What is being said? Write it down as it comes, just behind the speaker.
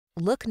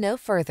Look no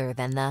further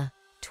than the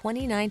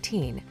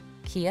 2019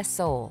 Kia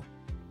Soul.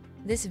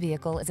 This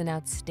vehicle is an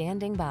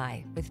outstanding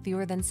buy with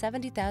fewer than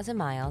 70,000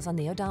 miles on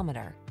the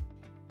odometer.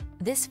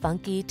 This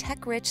funky,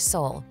 tech-rich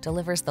Soul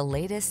delivers the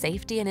latest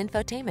safety and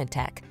infotainment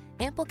tech,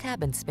 ample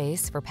cabin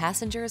space for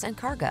passengers and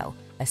cargo,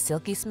 a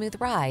silky smooth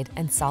ride,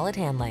 and solid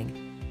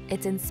handling.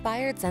 Its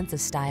inspired sense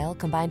of style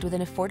combined with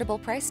an affordable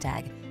price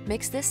tag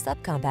makes this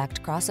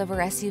subcompact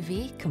crossover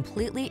SUV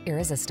completely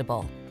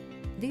irresistible.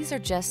 These are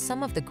just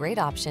some of the great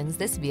options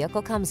this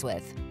vehicle comes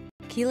with: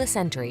 keyless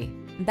entry,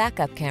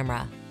 backup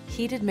camera,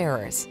 heated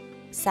mirrors,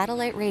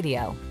 satellite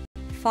radio,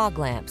 fog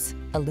lamps,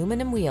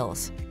 aluminum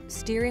wheels,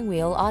 steering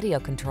wheel audio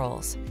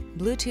controls,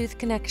 Bluetooth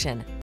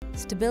connection,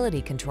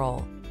 stability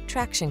control,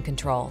 traction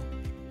control.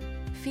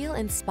 Feel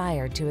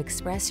inspired to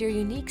express your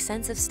unique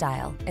sense of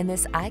style in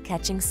this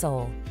eye-catching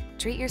Soul.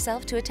 Treat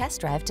yourself to a test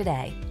drive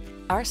today.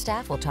 Our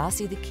staff will toss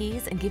you the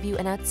keys and give you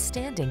an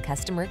outstanding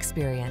customer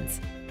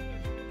experience.